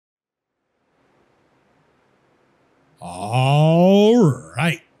All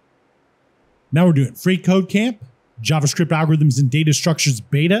right. Now we're doing freeCodeCamp, JavaScript algorithms and data structures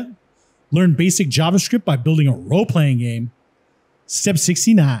beta. Learn basic JavaScript by building a role-playing game. Step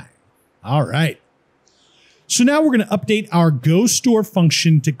 69. All right. So now we're going to update our goStore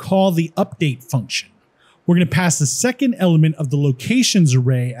function to call the update function. We're going to pass the second element of the locations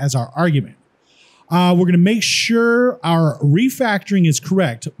array as our argument. We're going to make sure our refactoring is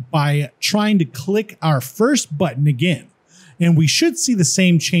correct by trying to click our first button again. And we should see the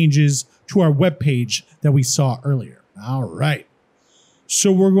same changes to our web page that we saw earlier. All right.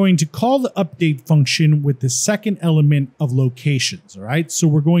 So we're going to call the update function with the second element of locations. All right. So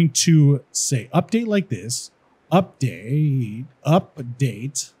we're going to say update like this, update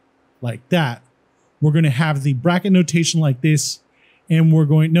like that. We're going to have the bracket notation like this. And we're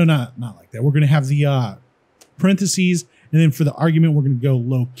going, no, not like that. We're going to have the parentheses. And then for the argument, we're going to go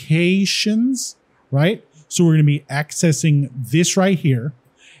locations, right? So we're going to be accessing this right here.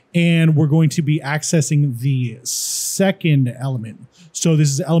 And we're going to be accessing the second element. So this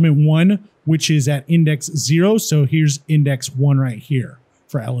is element 1, which is at index 0. So here's index 1 right here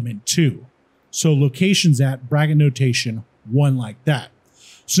for element 2. So locations at bracket notation 1 like that.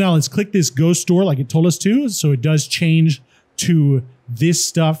 So now let's click this goStore like it told us to. So it does change to this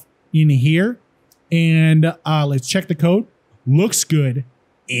stuff in here. And let's check the code. Looks good.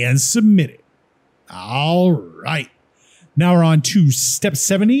 And submit it. All right. Now we're on to step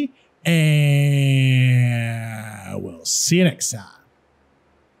 70. And we'll see you next time.